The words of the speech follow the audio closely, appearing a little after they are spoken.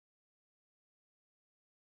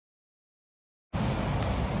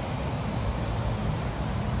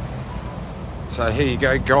So here you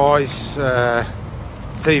go, guys.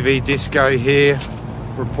 TV Disko here,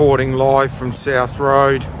 reporting live from South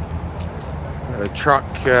Road. A truck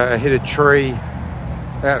hit a tree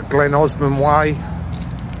out Glen Osmond Way.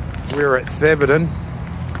 We're at Theberton,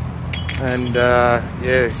 and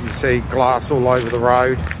yeah, you see glass all over the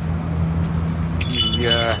road.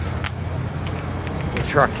 The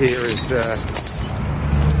truck here is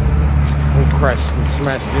all crashed and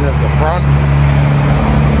smashed in at the front.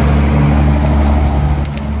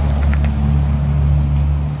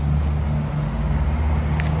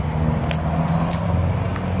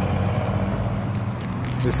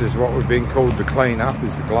 This is what we've been called to clean up,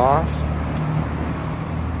 is the glass.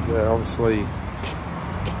 Obviously,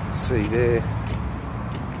 see there,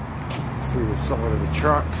 see the side of the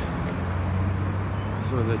truck.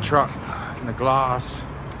 So the truck and the glass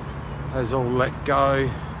has all let go,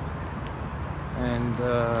 and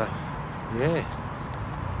yeah,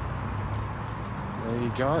 there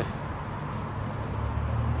you go.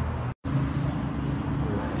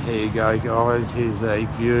 Here you go, guys. Here's a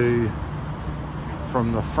view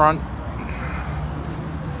from the front.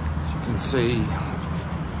 As you can see,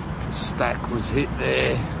 the stack was hit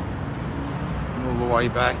there, and all the way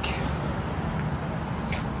back.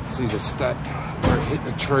 See the stack where it hit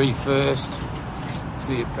the tree first.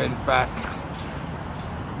 See it bent back.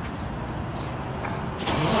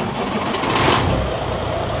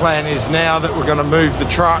 Plan is now that we're going to move the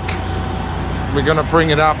truck. We're going to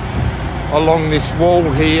bring it up along this wall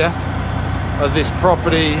here of this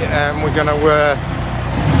property, and we're going to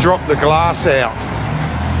drop the glass out.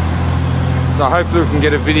 So hopefully we can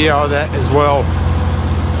get a video of that as well.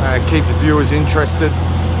 Keep the viewers interested.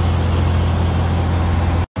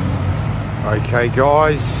 Okay,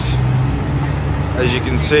 guys, as you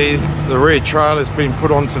can see, the rear trailer's been put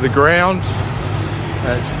onto the ground.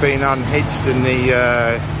 It's been unhitched, and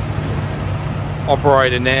the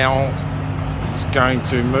operator now is going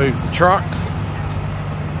to move the truck.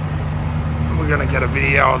 We're going to get a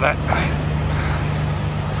video of that.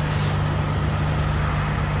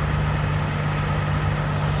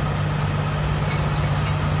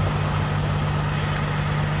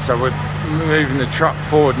 So we're moving the truck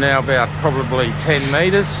forward now about probably 10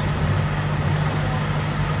 metres.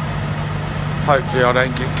 Hopefully I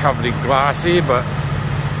don't get covered in glass here, but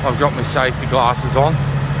I've got my safety glasses on.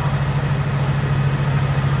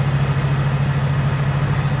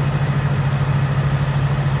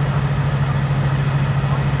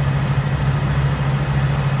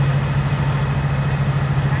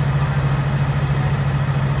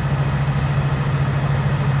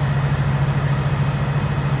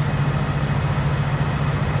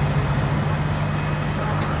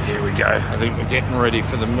 Here we go. I think we're getting ready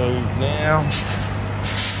for the move now.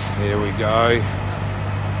 Here we go.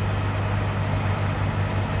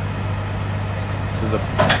 So there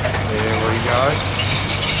we go.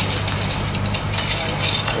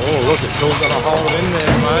 Oh, look, it's all got a hole in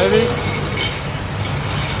there, maybe.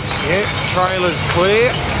 Yep, trailer's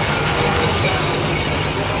clear.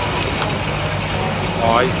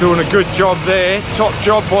 Oh, he's doing a good job there. Top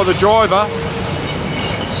job by the driver.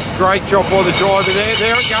 Great job by the driver there.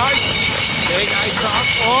 There it goes. There goes up.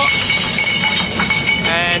 Oh.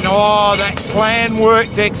 And oh, that plan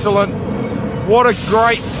worked excellent. What a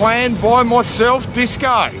great plan by myself.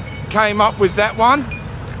 Disko came up with that one.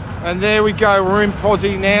 And there we go. We're in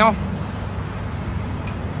posi now.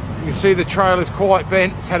 You can see the trailer's quite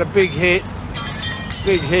bent. It's had a big hit.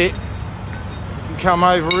 Big hit. You can come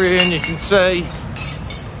over here and you can see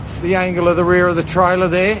the angle of the rear of the trailer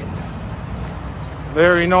there.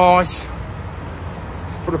 Very nice.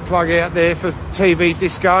 Just put a plug out there for TV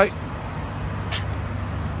Disko.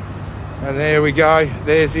 And there we go.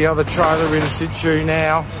 There's the other trailer in situ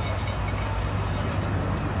now.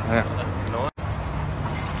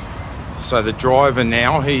 So the driver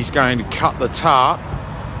now, he's going to cut the tarp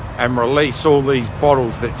and release all these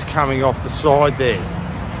bottles that's coming off the side there.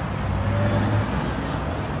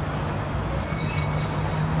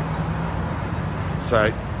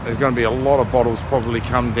 So there's going to be a lot of bottles probably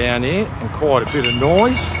come down here and quite a bit of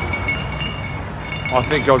noise. I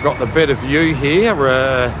think I've got the better view here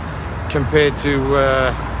compared to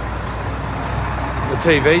the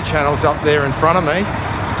TV channels up there in front of me.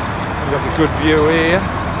 I've got the good view here.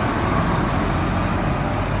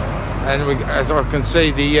 And as I can see,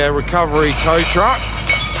 the recovery tow truck.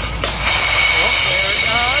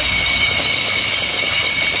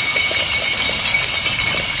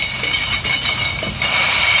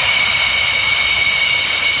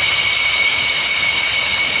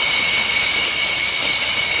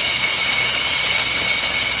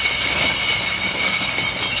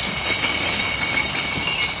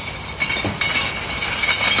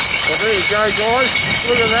 go, guys.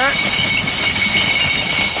 Look at that.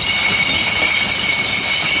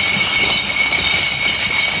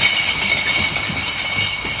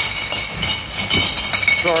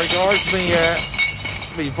 Sorry guys,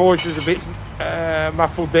 my voice is a bit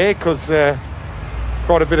muffled there because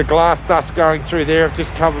got a bit of glass dust going through there. I've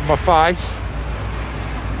just covered my face.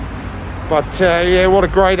 But yeah, what a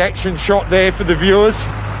great action shot there for the viewers.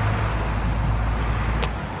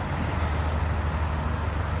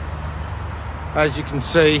 As you can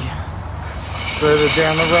see, further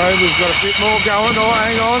down the road, we've got a bit more going.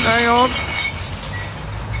 Oh, hang on.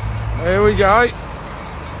 There we go.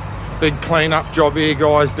 Big clean-up job here,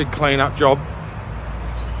 guys. Big clean-up job.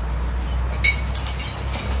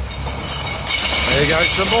 There goes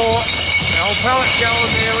some more. The old pallet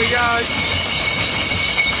going. There we go.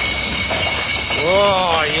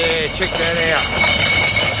 Oh, yeah. Check that out.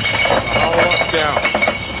 A whole lot's going.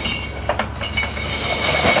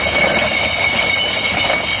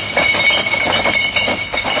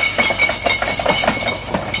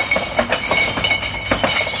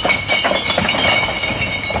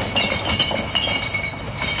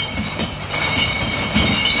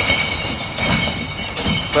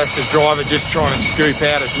 That's the driver just trying to scoop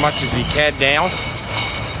out as much as he can now,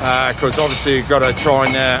 because obviously you've got to try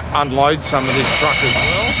and unload some of this truck as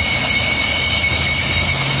well.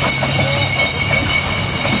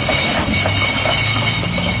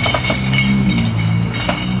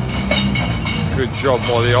 Good job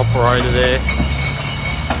by the operator there.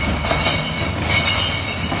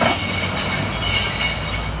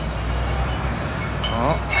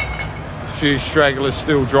 Oh, a few stragglers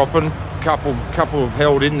still dropping. Couple have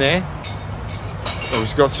held in there. Well,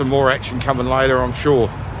 we've got some more action coming later, I'm sure.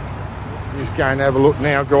 Just go and have a look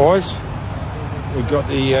now, guys. We've got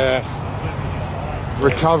the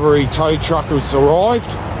recovery tow truck that's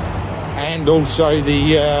arrived, and also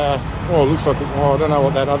the oh, it looks like I don't know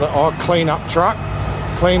what that other clean-up truck.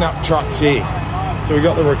 Clean-up truck's here. So we've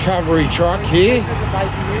got the recovery truck here,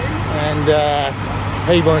 and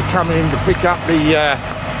he was coming in to pick up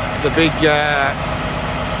the big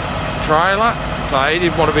trailer, so he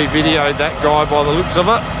didn't want to be videoed, that guy, by the looks of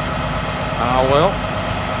it. Oh well,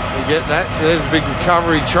 you get that. So there's a big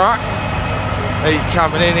recovery truck. He's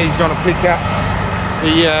coming in. He's going to pick up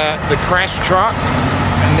the crash truck,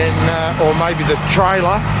 and then or maybe the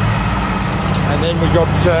trailer. And then we got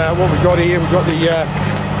what we got here. We got the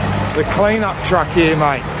clean-up truck here,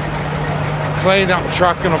 mate. Clean-up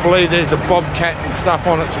truck, and I believe there's a bobcat and stuff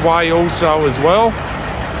on its way also as well.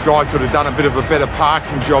 Guy could have done a bit of a better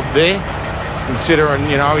parking job there, considering,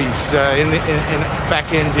 you know, he's in back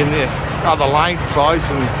ends in the other lane close,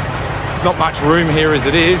 and there's not much room here as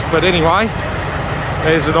it is. But anyway,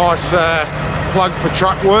 there's a nice plug for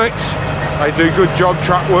Truckworks. They do good job,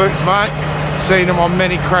 Truckworks, mate. Seen them on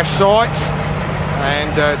many crash sites, and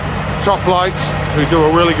top blokes who do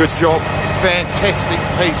a really good job. Fantastic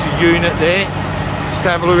piece of unit there. Just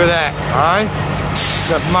have a look at that, eh?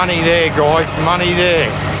 So money there, guys, money there.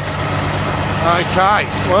 Okay,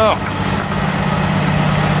 well,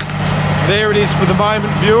 there it is for the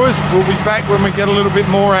moment, viewers. We'll be back when we get a little bit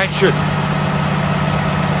more action.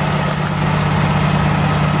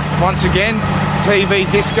 Once again, TV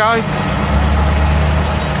Disko.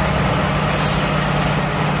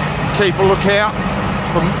 Keep a lookout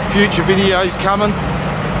for future videos coming.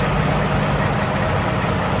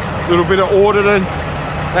 A little bit of auditing,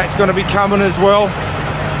 that's going to be coming as well.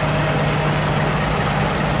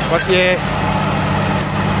 But yeah,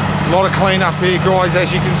 a lot of clean up here, guys,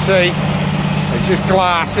 as you can see. It's just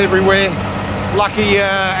glass everywhere. Lucky,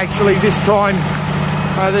 actually, this time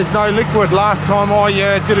there's no liquid. Last time I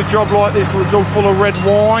did a job like this, it was all full of red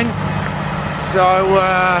wine. So,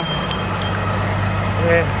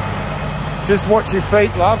 yeah, just watch your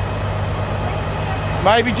feet, love.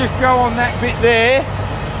 Maybe just go on that bit there.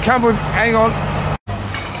 Come on, hang on.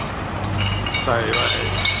 So,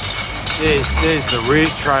 there's the rear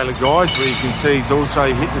trailer, guys, where you can see he's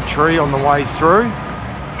also hit the tree on the way through,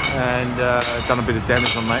 and done a bit of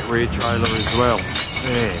damage on that rear trailer as well.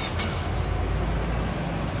 Yeah.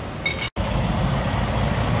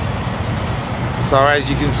 So as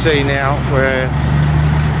you can see now, we're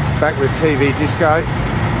back with TV Disko.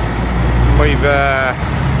 We've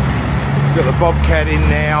got the bobcat in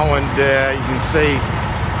now, and you can see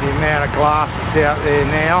the amount of glass that's out there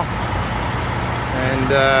now. And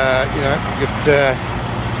you know, you've got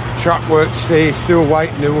Truckworks there still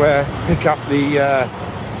waiting to pick up the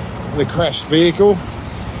crashed vehicle.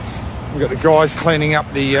 We've got the guys cleaning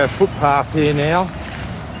up the footpath here now,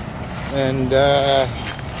 and yeah,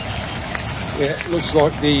 it looks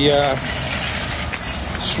like the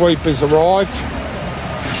sweeper's arrived.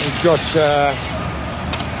 We've got,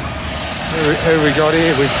 who we got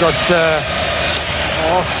here? We've got,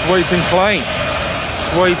 Sweep and Clean.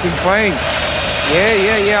 Sweep and Clean.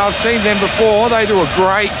 Yeah, I've seen them before. They do a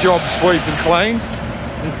great job, Sweep and Clean.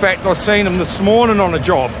 In fact, I've seen them this morning on a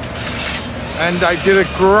job. And they did a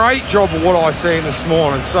great job of what I seen this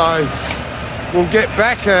morning. So we'll get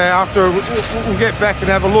back we'll get back and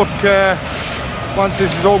have a look once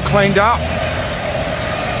this is all cleaned up.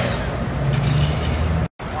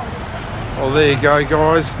 Well, there you go,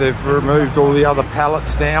 guys. They've removed all the other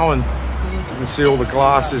pallets now, and you can see all the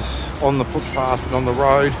glasses on the footpath and on the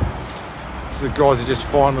road. So the guys are just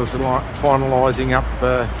finalising up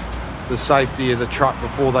the safety of the truck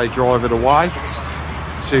before they drive it away.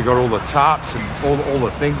 So you've got all the tarps and all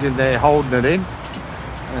the things in there holding it in,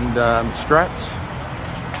 and straps.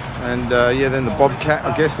 And yeah, then the Bobcat,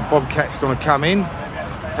 I guess the Bobcat's going to come in.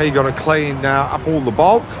 He got to clean up all the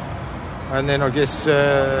bulk. And then I guess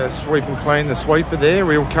Sweep and Clean, the sweeper there,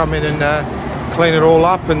 he'll come in and clean it all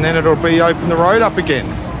up, and then it'll be open the road up again.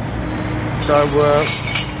 So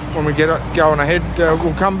when we get going ahead,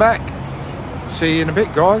 we'll come back. See you in a bit,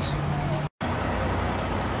 guys.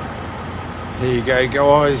 Here you go,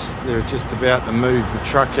 guys. They're just about to move the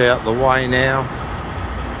truck out the way now.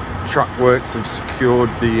 Truck works have secured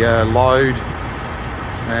the load,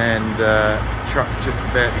 and truck's just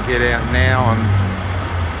about to get out now. I'm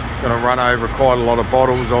going to run over quite a lot of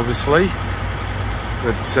bottles, obviously,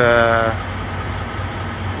 but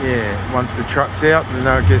yeah, once the truck's out, then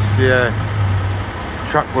I guess the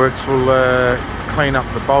truck works will clean up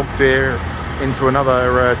the bulk there into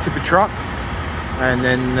another tipper truck, and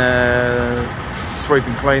then Sweep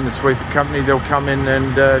and Clean, the sweeper company, they'll come in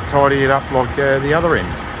and tidy it up like the other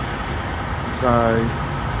end. So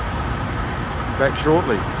back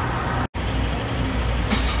shortly.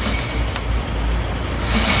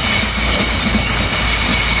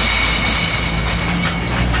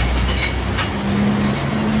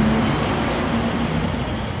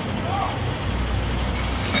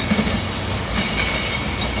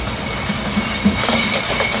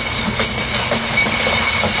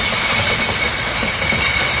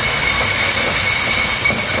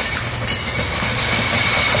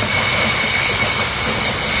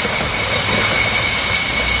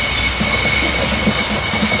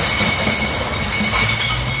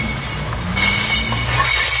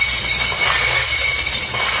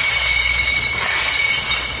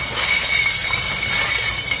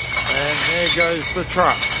 There goes the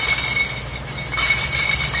truck.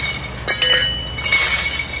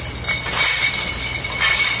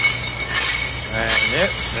 And yep,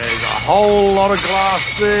 there's a whole lot of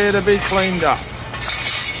glass there to be cleaned up.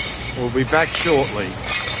 We'll be back shortly.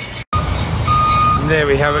 And there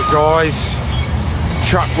we have it, guys.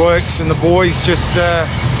 Truck works and the boys just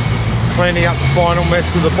cleaning up the final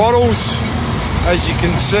mess of the bottles. As you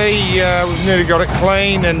can see, we've nearly got it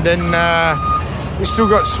clean, and then we've still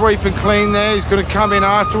got Sweep and Clean there. He's going to come in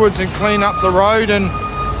afterwards and clean up the road and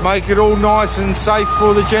make it all nice and safe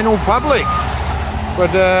for the general public.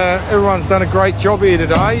 But everyone's done a great job here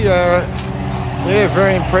today. Yeah,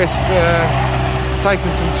 very impressed. It's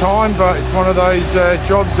taken some time, but it's one of those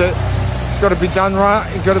jobs that it's got to be done right.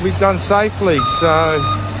 It's got to be done safely. So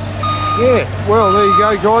yeah, well, there you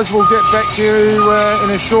go, guys. We'll get back to you in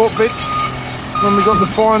a short bit when we've got the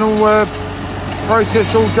final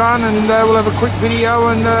process all done, and we'll have a quick video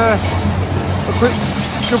and a quick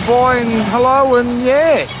goodbye and hello, and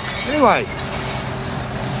yeah, anyway,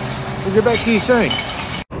 we'll get back to you soon.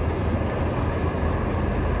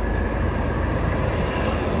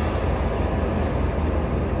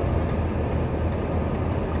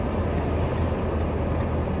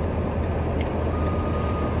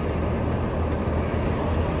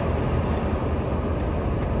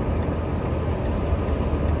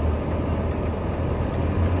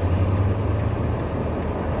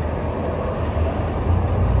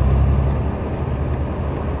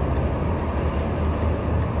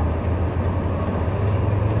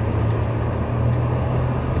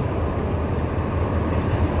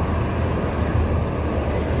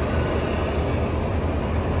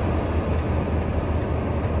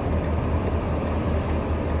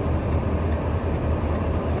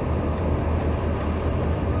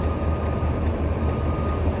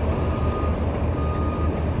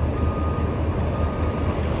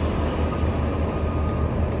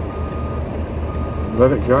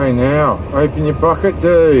 Let it go now. Open your bucket,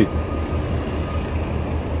 dude.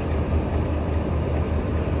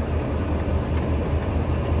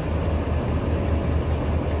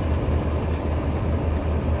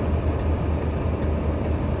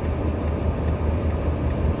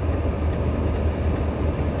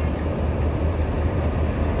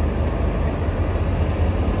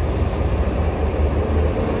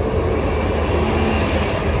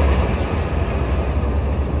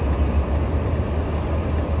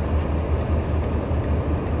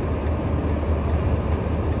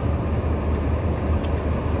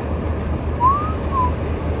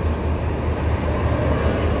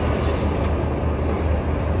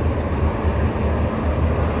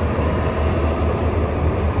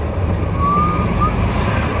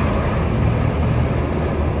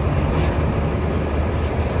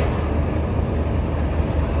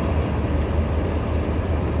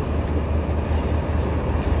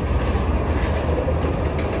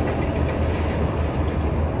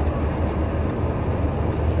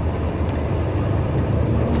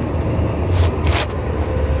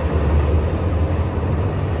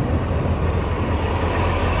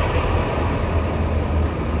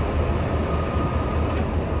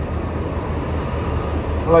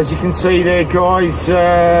 Well, as you can see there, guys,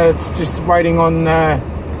 it's just waiting on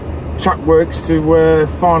truck works to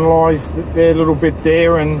finalise their little bit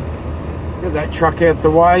there and get that truck out the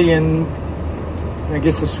way, and I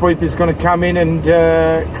guess the sweeper's going to come in and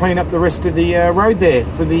clean up the rest of the road there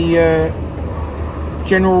for the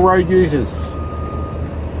general road users.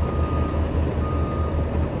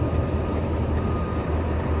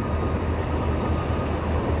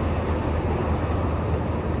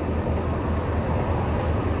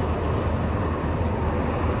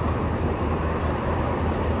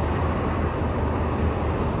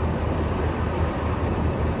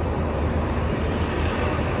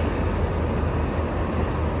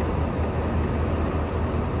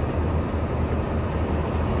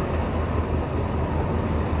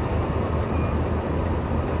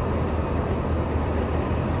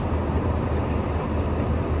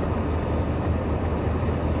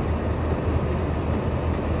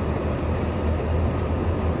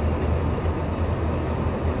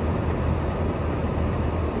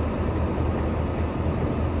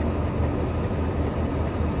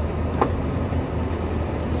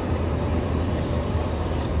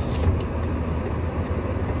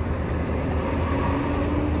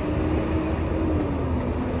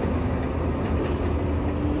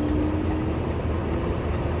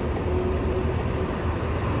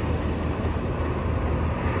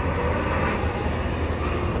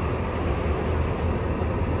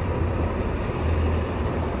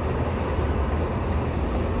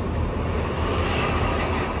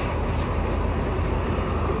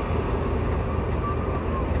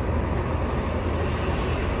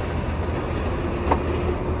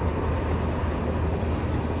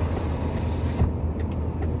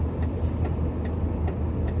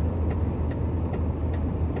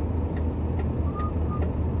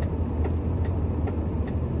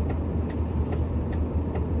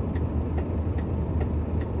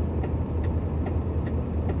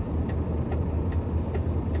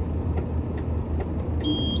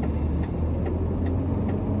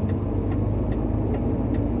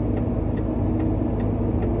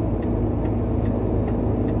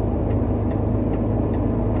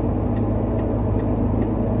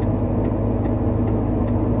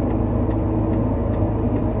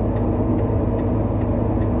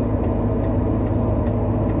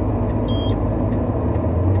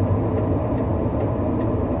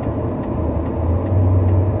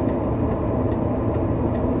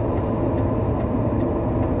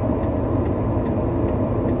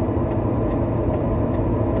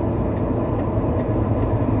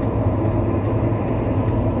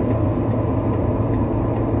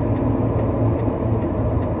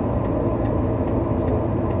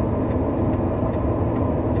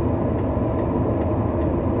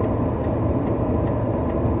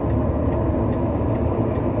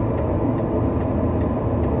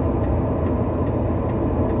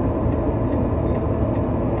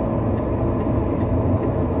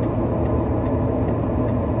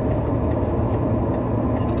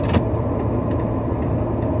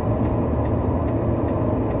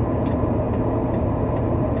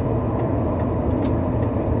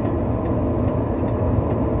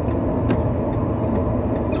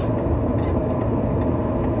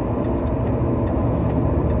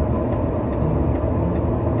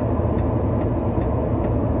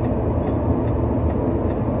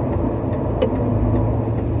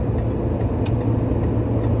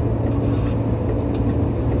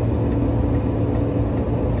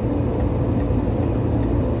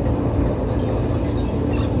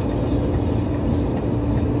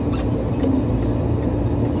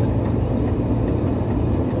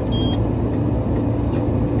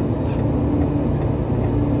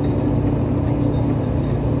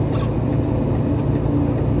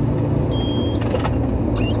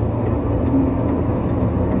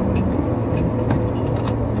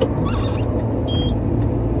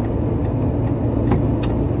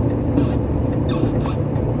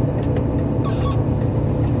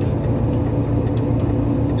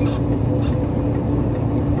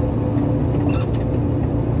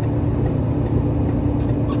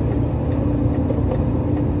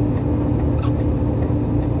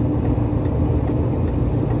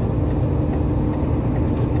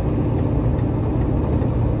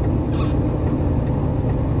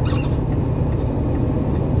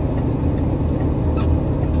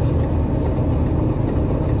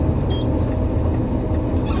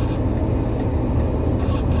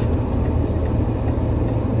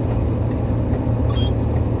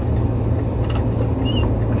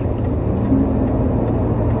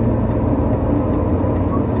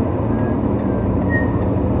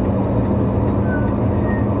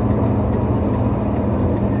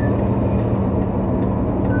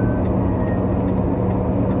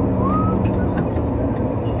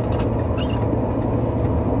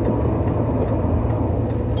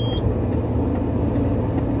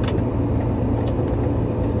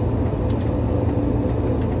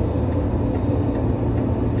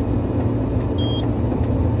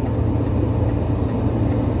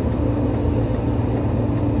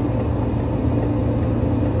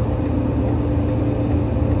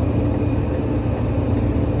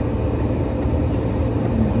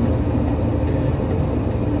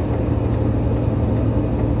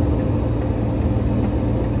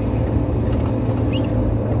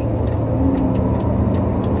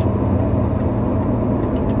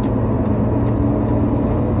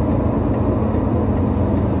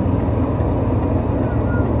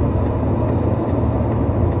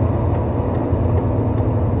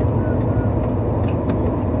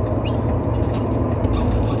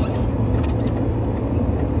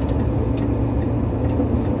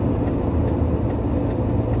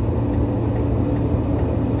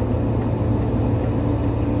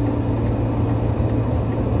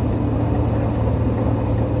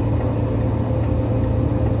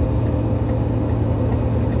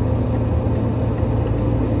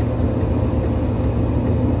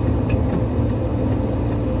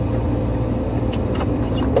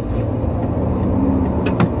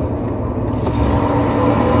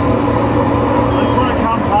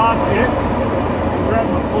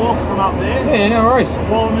 Yeah, no worries.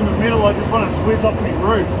 While I'm in the middle, I just want to squeeze up my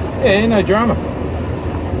roof. Yeah, no drama.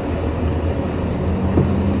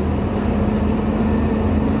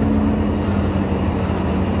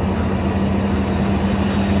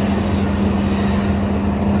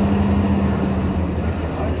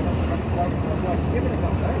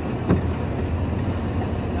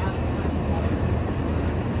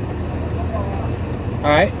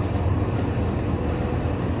 Alright.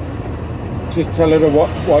 Just tell her to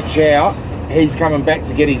watch out. He's coming back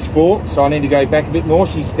to get his fork, so I need to go back a bit more.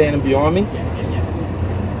 She's standing behind me.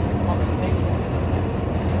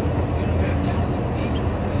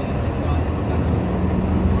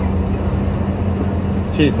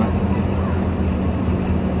 Cheers, mate.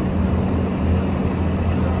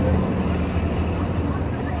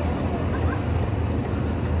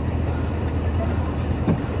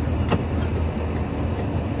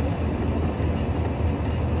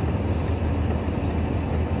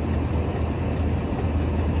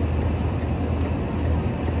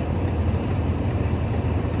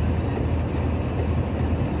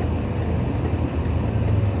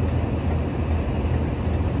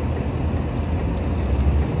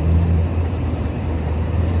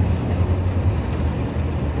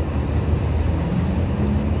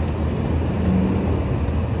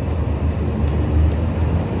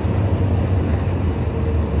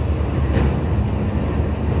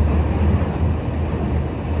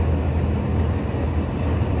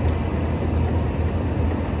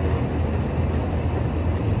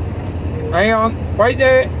 Hang on, wait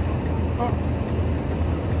there.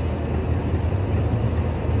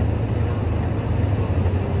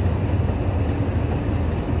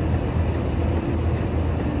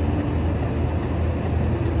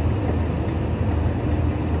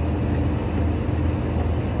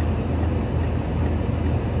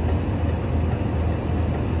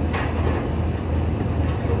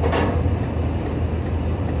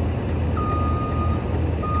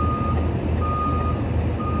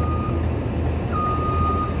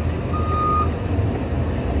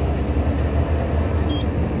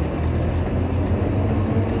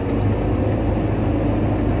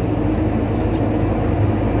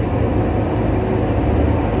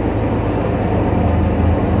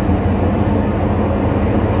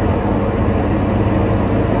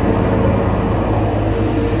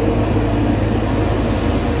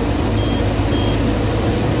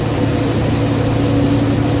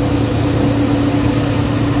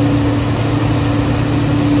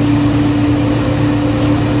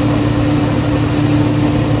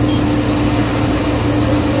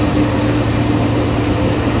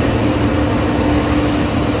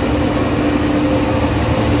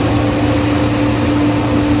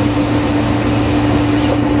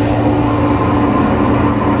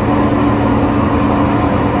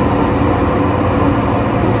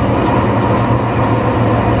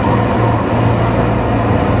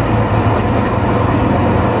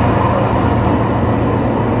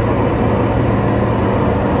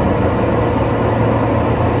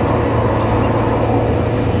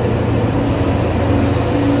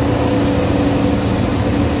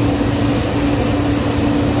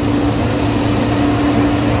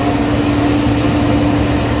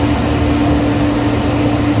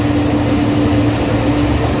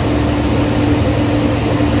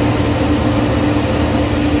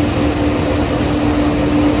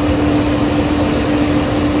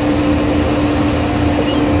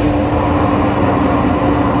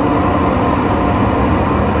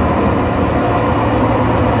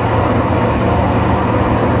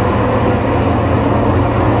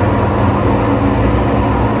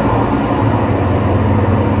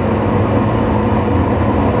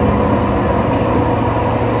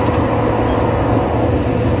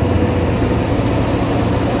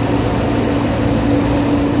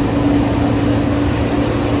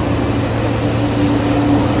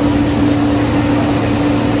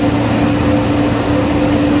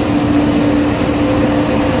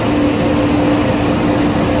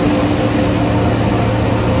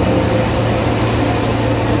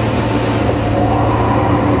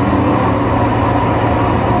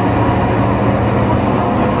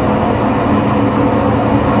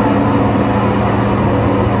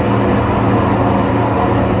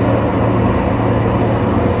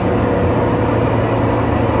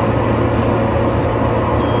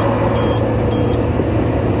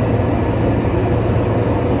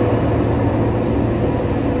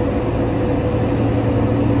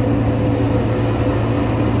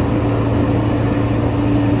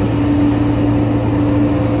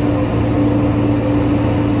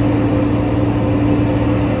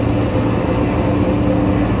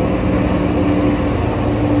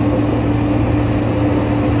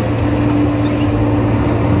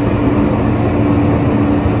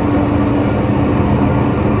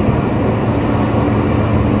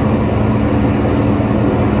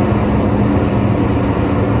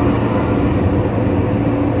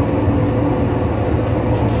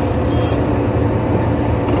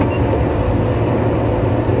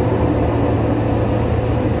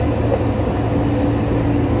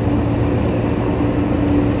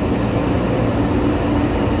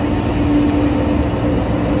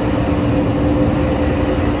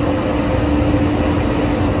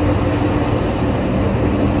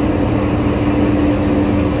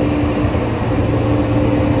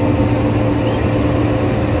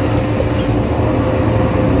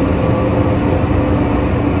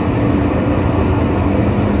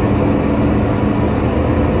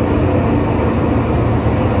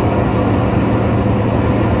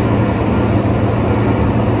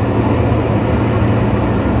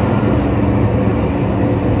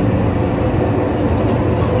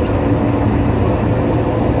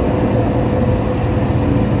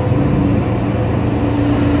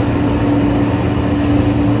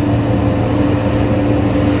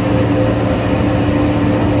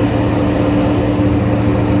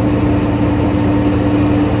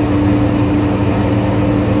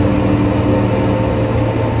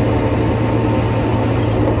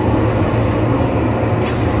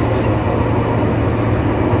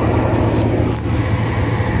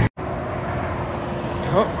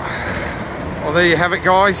 there you have it,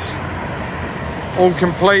 guys. All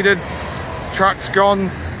completed. Truck's gone.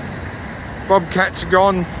 Bobcats are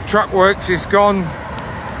gone. Truck works is gone.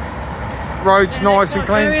 Road's nice and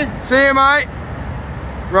clean. See you, mate.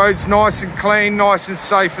 Road's nice and clean, nice and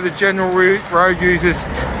safe for the general road users.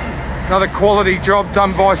 Another quality job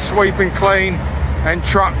done by Sweep and Clean and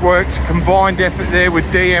Truck Works. Combined effort there with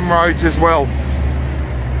DM Roads as well.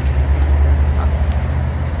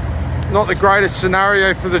 Not the greatest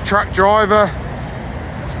scenario for the truck driver.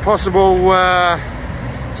 It's possible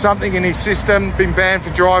something in his system, been banned for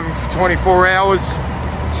driving for 24 hours,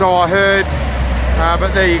 so I heard,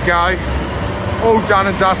 but there you go. All done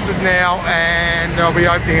and dusted now, and I'll be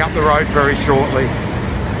opening up the road very shortly.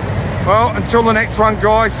 Well, until the next one,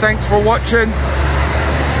 guys, thanks for watching.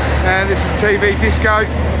 And this is TV Disco,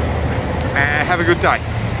 and have a good day.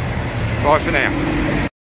 Bye for now.